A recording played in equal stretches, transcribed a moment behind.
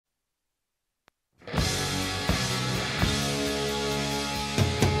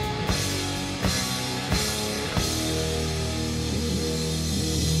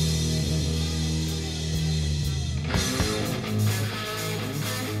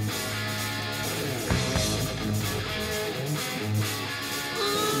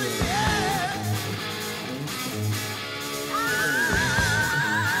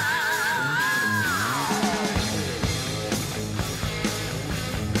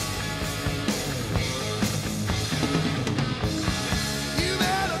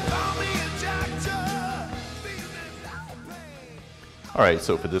All right,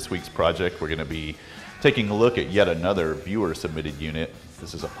 so for this week's project, we're going to be taking a look at yet another viewer-submitted unit.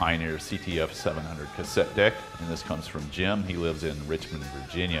 This is a Pioneer CT-F700 Cassette Deck, and this comes from Jim. He lives in Richmond,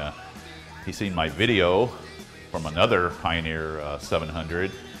 Virginia. He's seen my video from another Pioneer 700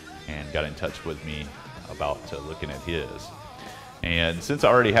 and got in touch with me about looking at his. And since I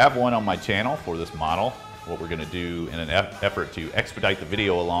already have one on my channel for this model, what we're going to do in an effort to expedite the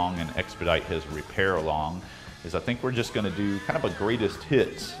video along and expedite his repair along is I think we're just going to do kind of a greatest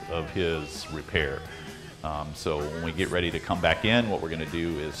hits of his repair. So when we get ready to come back in, what we're going to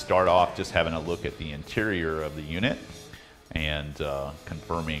do is start off just having a look at the interior of the unit and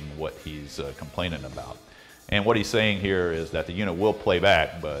confirming what he's complaining about. And what he's saying here is that the unit will play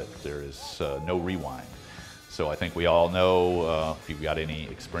back, but there is no rewind. So I think we all know, if you've got any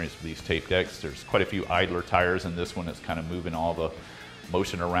experience with these tape decks, there's quite a few idler tires in this one that's kind of moving all the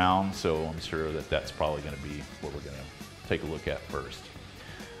motion around, so I'm sure that that's probably going to be what we're going to take a look at first.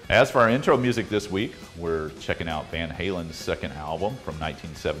 As for our intro music this week, we're checking out Van Halen's second album from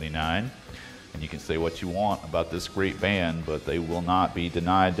 1979. And you can say what you want about this great band, but they will not be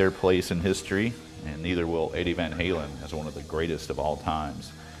denied their place in history, and neither will Eddie Van Halen as one of the greatest of all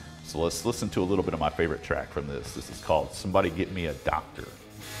times. So let's listen to a little bit of my favorite track from this. This is called Somebody Get Me a Doctor.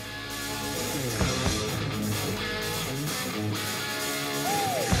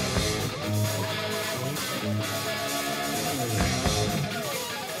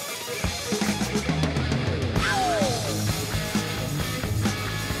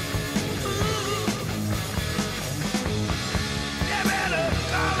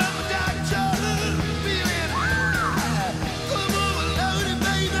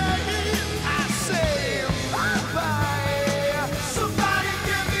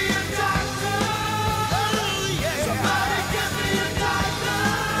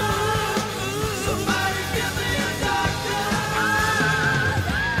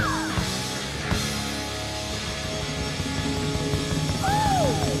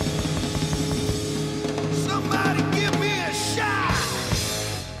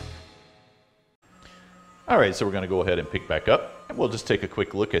 All right, so we're going to go ahead and pick back up, and we'll just take a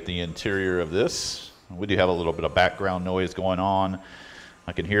quick look at the interior of this. We do have a little bit of background noise going on.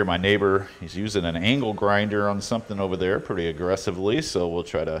 I can hear my neighbor. He's using an angle grinder on something over there pretty aggressively, so we'll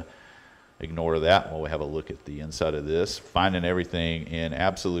try to ignore that while we have a look at the inside of this. Finding everything in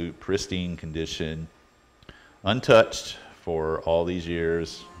absolute pristine condition, untouched for all these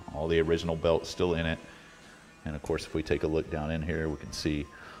years, all the original belts still in it. And of course, if we take a look down in here, we can see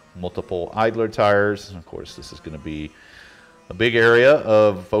multiple idler tires. And of course, this is going to be a big area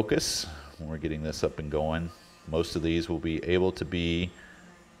of focus when we're getting this up and going. Most of these will be able to be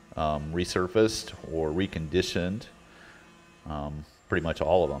resurfaced or reconditioned. Pretty much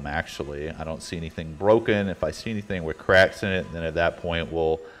all of them, actually. I don't see anything broken. If I see anything with cracks in it, then at that point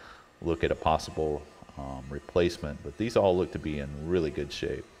we'll look at a possible replacement. But these all look to be in really good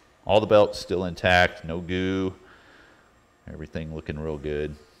shape. All the belts still intact, no goo, everything looking real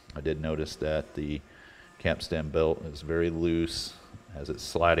good. I did notice that the capstan belt is very loose as it's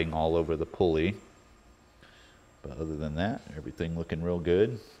sliding all over the pulley. But other than that, everything looking real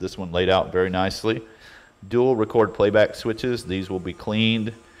good. This one laid out very nicely. Dual record playback switches. These will be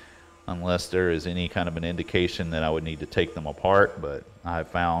cleaned unless there is any kind of an indication that I would need to take them apart. But I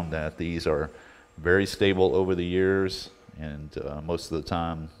found that these are very stable over the years, and most of the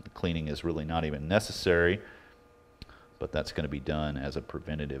time the cleaning is really not even necessary. But that's going to be done as a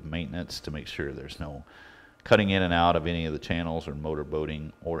preventative maintenance to make sure there's no cutting in and out of any of the channels or motor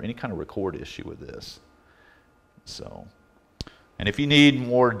boating or any kind of record issue with this. So, and if you need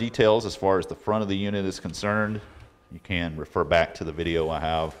more details as far as the front of the unit is concerned, you can refer back to the video I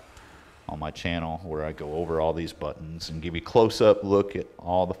have on my channel where I go over all these buttons and give you a close-up look at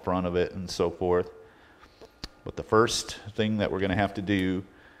all the front of it and so forth. But the first thing that we're going to have to do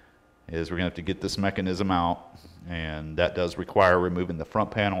is we're going to have to get this mechanism out, and that does require removing the front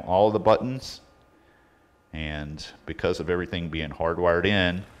panel, all of the buttons. And because of everything being hardwired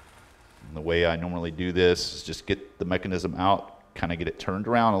in, the way I normally do this is just get the mechanism out, kind of get it turned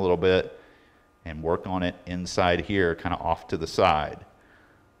around a little bit, and work on it inside here, kind of off to the side.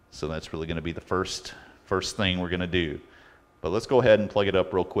 So that's really going to be the first thing we're going to do. But let's go ahead and plug it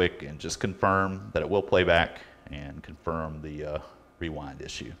up real quick and just confirm that it will play back and confirm the rewind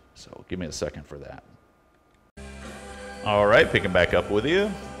issue. So give me a second for that. All right, picking back up with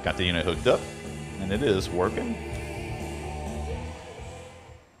you. Got the unit hooked up, and it is working.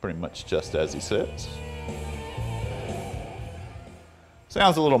 Pretty much just as he says.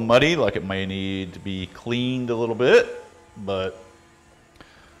 Sounds a little muddy, like it may need to be cleaned a little bit, but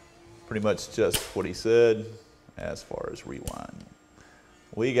pretty much just what he said as far as rewind.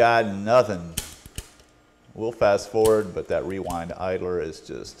 We got nothing. We'll fast forward, but that rewind idler is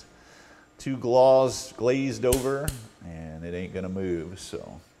just too glazed over, and it ain't gonna move.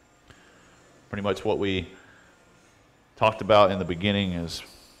 So pretty much what we talked about in the beginning is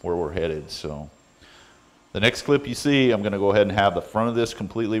where we're headed. So the next clip you see, I'm gonna go ahead and have the front of this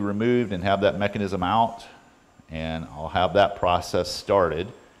completely removed and have that mechanism out, and I'll have that process started,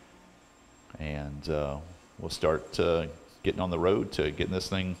 and we'll start getting on the road to getting this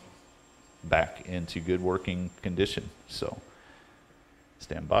thing back into good working condition. So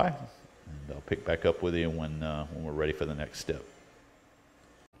stand by, and I'll pick back up with you when we're ready for the next step.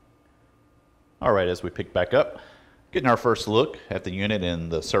 All right, as we pick back up, getting our first look at the unit in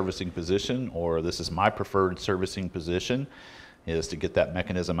the servicing position, or this is my preferred servicing position, is to get that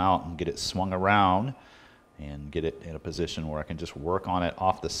mechanism out and get it swung around and get it in a position where I can just work on it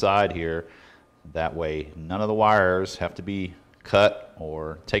off the side here. That way none of the wires have to be cut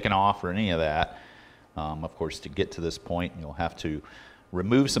or taken off or any of that. Of course, to get to this point, you'll have to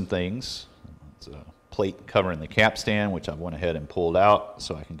remove some things. It's a plate covering the capstan, which I went ahead and pulled out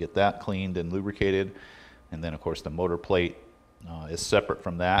so I can get that cleaned and lubricated. And then, of course, the motor plate is separate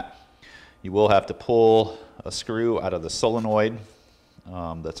from that. You will have to pull a screw out of the solenoid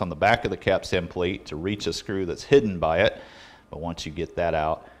that's on the back of the capstan plate to reach a screw that's hidden by it. But once you get that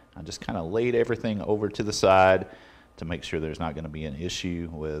out, I just kind of laid everything over to the side to make sure there's not going to be an issue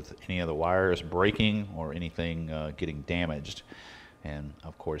with any of the wires breaking or anything getting damaged. And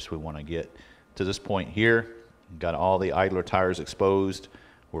of course, we want to get to this point here. Got all the idler tires exposed,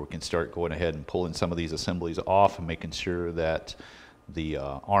 where we can start going ahead and pulling some of these assemblies off and making sure that the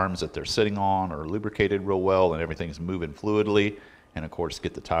arms that they're sitting on are lubricated real well and everything's moving fluidly. And of course,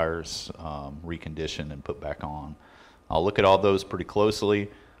 get the tires reconditioned and put back on. I'll look at all those pretty closely,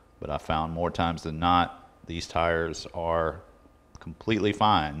 but I found more times than not, these tires are completely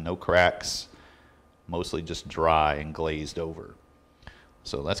fine, no cracks, mostly just dry and glazed over.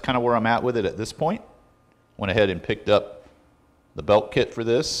 So that's kind of where I'm at with it at this point. Went ahead and picked up the belt kit for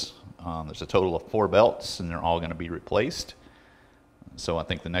this. There's a total of 4 belts, and they're all going to be replaced. So I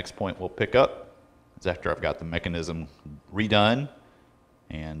think the next point we'll pick up is after I've got the mechanism redone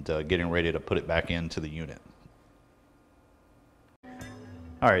and getting ready to put it back into the unit.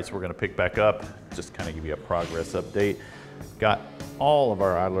 All right, so we're going to pick back up, just kind of give you a progress update. Got all of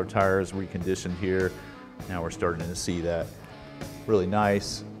our idler tires reconditioned here. Now we're starting to see that really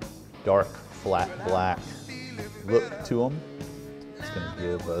nice, dark, flat black look to them. It's going to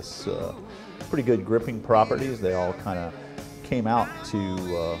give us pretty good gripping properties. They all kind of came out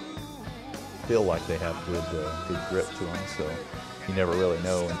to feel like they have good grip to them. So you never really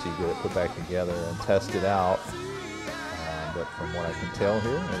know until you get it put back together and test it out. But from what I can tell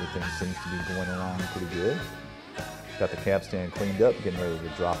here, everything seems to be going along pretty good. Got the capstan cleaned up, getting ready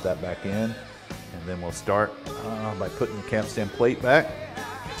to drop that back in. And then we'll start by putting the capstan plate back.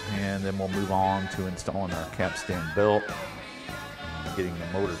 And then we'll move on to installing our capstan belt and getting the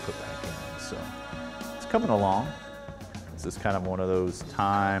motor put back in. So it's coming along. This is kind of one of those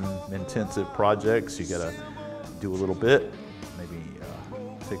time-intensive projects. You gotta do a little bit, maybe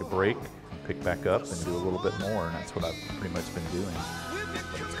take a break, pick back up and do a little bit more, and that's what I've pretty much been doing.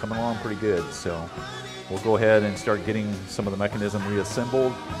 But it's coming along pretty good, so we'll go ahead and start getting some of the mechanism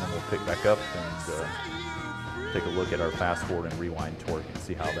reassembled, and then we'll pick back up and take a look at our fast forward and rewind torque and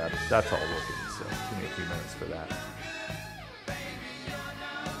see how that's all working. So give me a few minutes for that.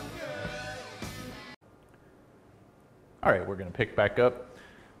 All right, we're going to pick back up.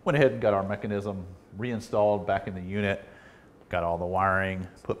 Went ahead and got our mechanism reinstalled back in the unit. Got all the wiring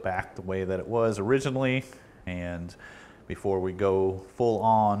put back the way that it was originally, and before we go full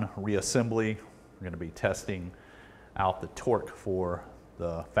on reassembly, we're going to be testing out the torque for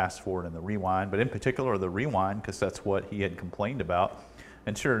the fast forward and the rewind, but in particular the rewind, because that's what he had complained about,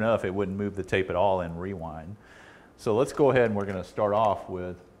 and sure enough it wouldn't move the tape at all in rewind. So let's go ahead and we're going to start off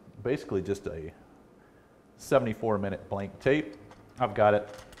with basically just a 74-minute blank tape. I've got it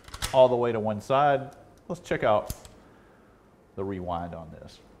all the way to one side. Let's check out the rewind on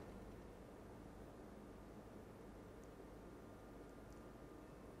this.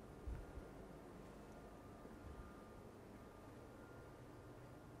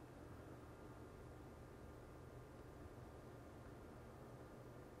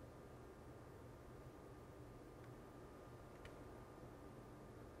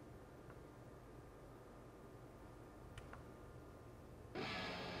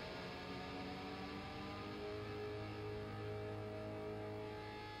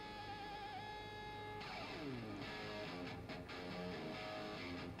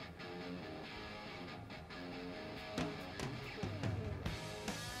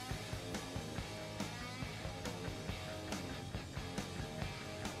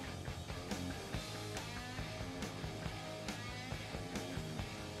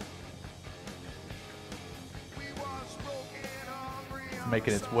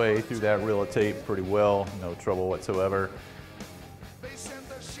 making its way through that reel of tape pretty well, no trouble whatsoever.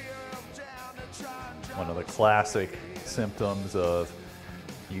 One of the classic symptoms of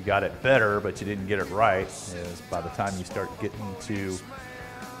you got it better but you didn't get it right is by the time you start getting to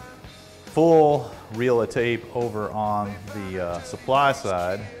full reel of tape over on the supply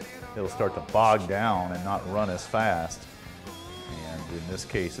side, it'll start to bog down and not run as fast. And in this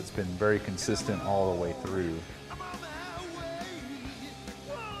case, it's been very consistent all the way through.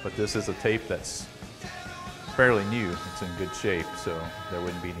 But this is a tape that's fairly new. It's in good shape, so there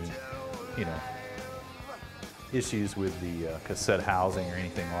wouldn't be any, issues with the cassette housing or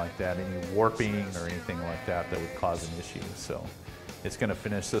anything like that, any warping or anything like that would cause an issue. So it's going to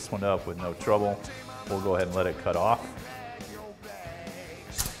finish this one up with no trouble. We'll go ahead and let it cut off.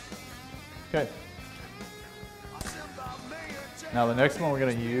 Okay. Now the next one we're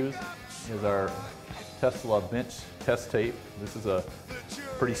going to use is our Tesla bench test tape. This is a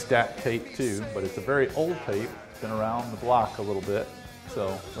pretty stacked tape too, but it's a very old tape. It's been around the block a little bit.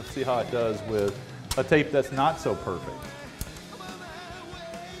 So let's see how it does with a tape that's not so perfect.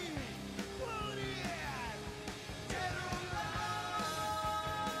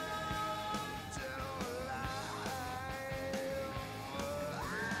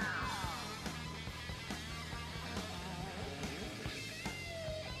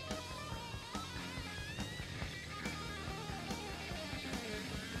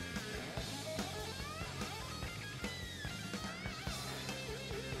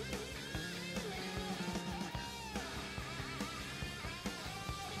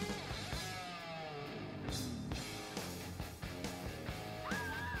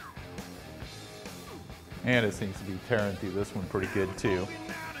 And it seems to be tearing through this one pretty good too.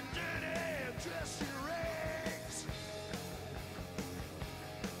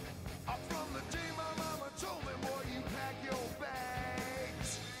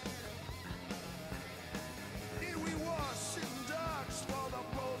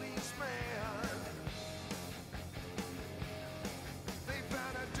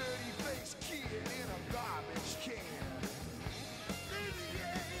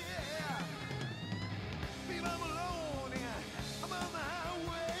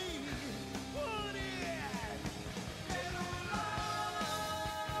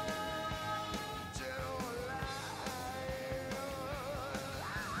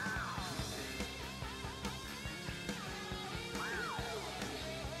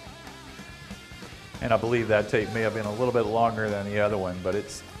 And I believe that tape may have been a little bit longer than the other one, but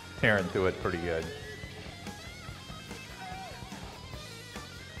it's tearing through it pretty good.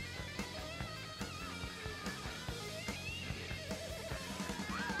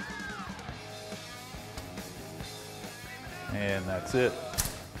 And that's it.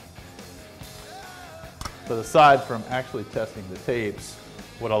 But aside from actually testing the tapes,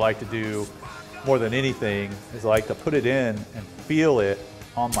 what I like to do more than anything is I like to put it in and feel it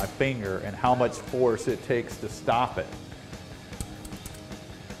on my finger and how much force it takes to stop it.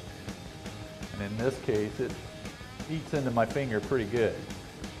 And in this case, it eats into my finger pretty good.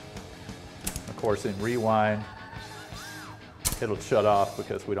 Of course, in rewind, it'll shut off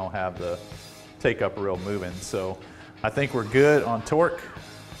because we don't have the take-up reel moving. So I think we're good on torque.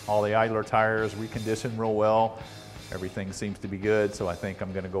 All the idler tires reconditioned real well. Everything seems to be good, so I think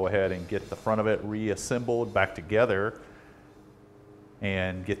I'm going to go ahead and get the front of it reassembled back together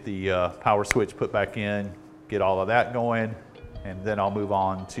and get the power switch put back in, get all of that going, and then I'll move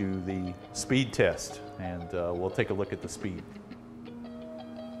on to the speed test, and we'll take a look at the speed.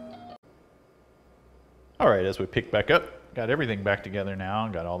 All right, as we pick back up, got everything back together now,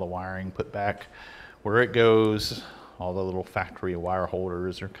 got all the wiring put back where it goes. All the little factory wire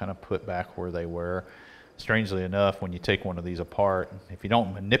holders are kind of put back where they were. Strangely enough, when you take one of these apart, if you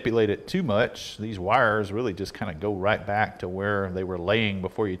don't manipulate it too much, these wires really just kind of go right back to where they were laying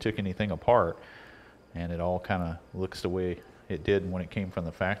before you took anything apart. And it all kind of looks the way it did when it came from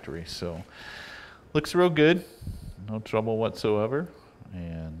the factory. So looks real good, no trouble whatsoever.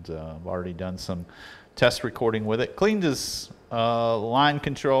 And I've already done some test recording with it. Cleaned his line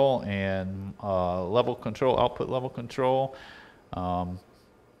control and level control, output level control.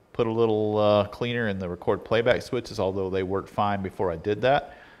 Put a little cleaner in the record playback switches, although they worked fine before I did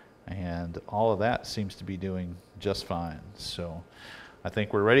that. And all of that seems to be doing just fine. So I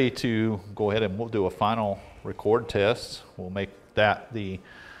think we're ready to go ahead and we'll do a final record test. We'll make that the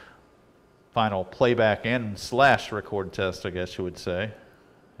final playback and slash record test, I guess you would say.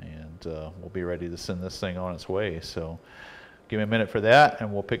 And we'll be ready to send this thing on its way. So give me a minute for that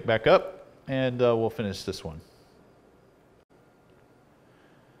and we'll pick back up and we'll finish this one.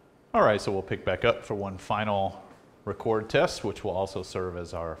 All right, so we'll pick back up for one final record test, which will also serve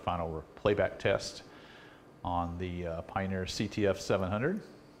as our final playback test on the Pioneer CT-F700.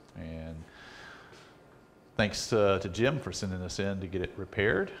 And thanks to Jim for sending this in to get it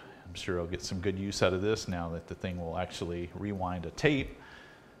repaired. I'm sure I'll get some good use out of this now that the thing will actually rewind a tape.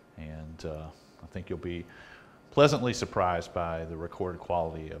 And I think you'll be pleasantly surprised by the record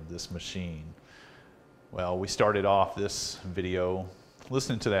quality of this machine. Well, we started off this video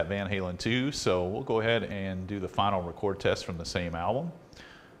listening to that Van Halen 2, so we'll go ahead and do the final record test from the same album.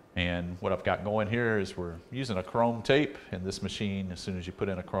 And what I've got going here is we're using a chrome tape in this machine. As soon as you put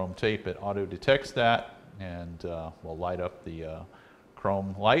in a chrome tape, it auto detects that and will light up the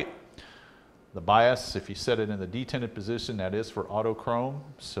chrome light. The bias, if you set it in the detinted position, that is for auto chrome,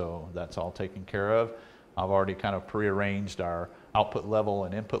 so that's all taken care of. I've already kind of prearranged our output level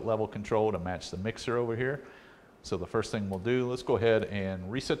and input level control to match the mixer over here. So the first thing we'll do, let's go ahead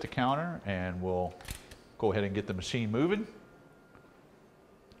and reset the counter, and we'll go ahead and get the machine moving.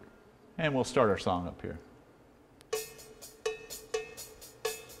 And we'll start our song up here.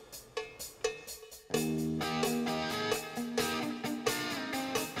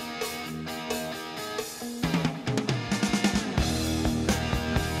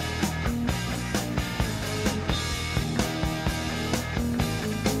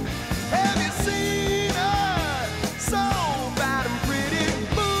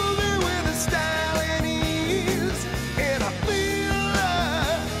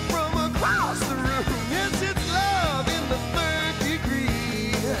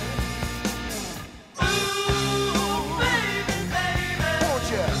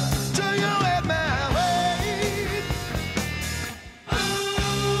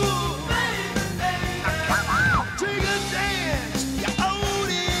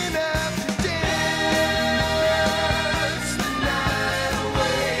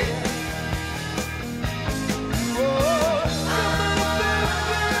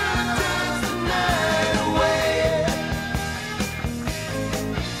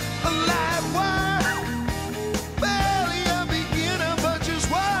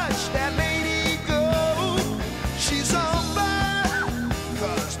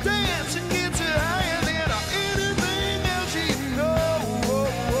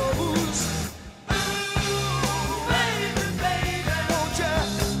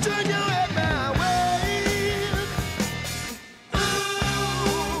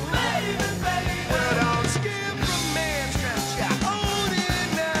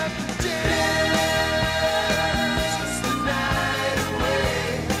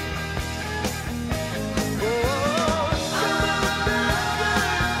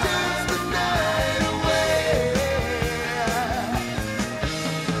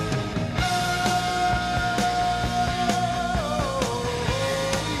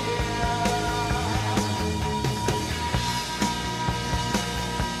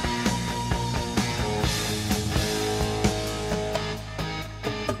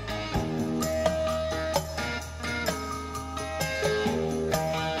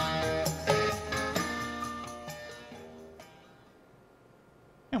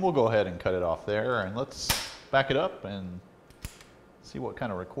 And we'll go ahead and cut it off there, and let's back it up and see what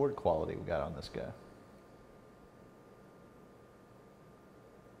kind of record quality we got on this guy.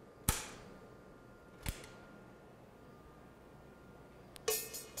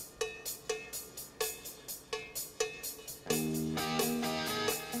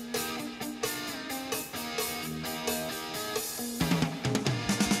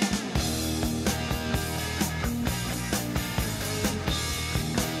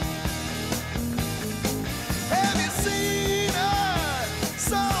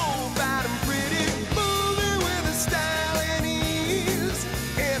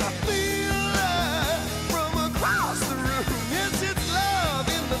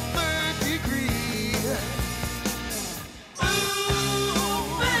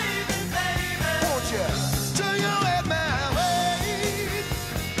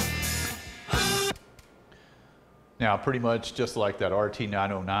 Now, pretty much just like that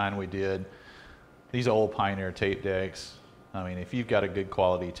RT909 we did, these old Pioneer tape decks, I mean, if you've got a good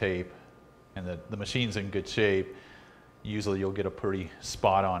quality tape and the machine's in good shape, usually you'll get a pretty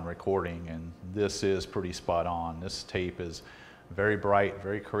spot-on recording, and this is pretty spot-on. This tape is very bright,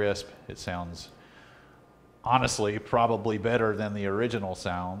 very crisp. It sounds, honestly, probably better than the original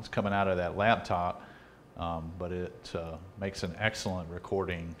sounds coming out of that laptop, but it makes an excellent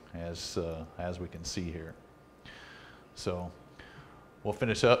recording as we can see here. So we'll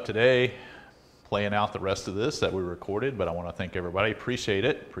finish up today playing out the rest of this that we recorded, but I want to thank everybody. Appreciate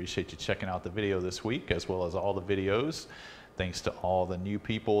it. Appreciate you checking out the video this week as well as all the videos thanks to all the new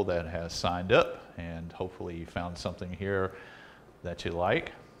people that has signed up, and hopefully you found something here that you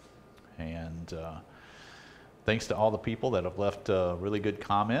like. And thanks to all the people that have left really good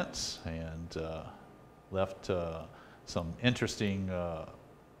comments and left some interesting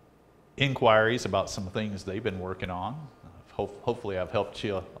inquiries about some things they've been working on. Hopefully I've helped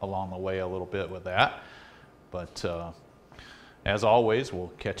you along the way a little bit with that. But as always,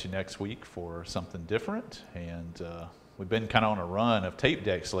 we'll catch you next week for something different. And we've been kind of on a run of tape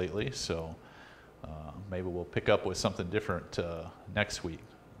decks lately, so maybe we'll pick up with something different next week.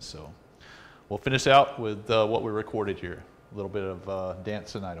 So we'll finish out with what we recorded here. A little bit of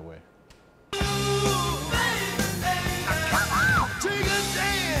Dance the Night Away. Take a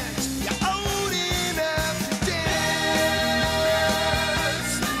dance.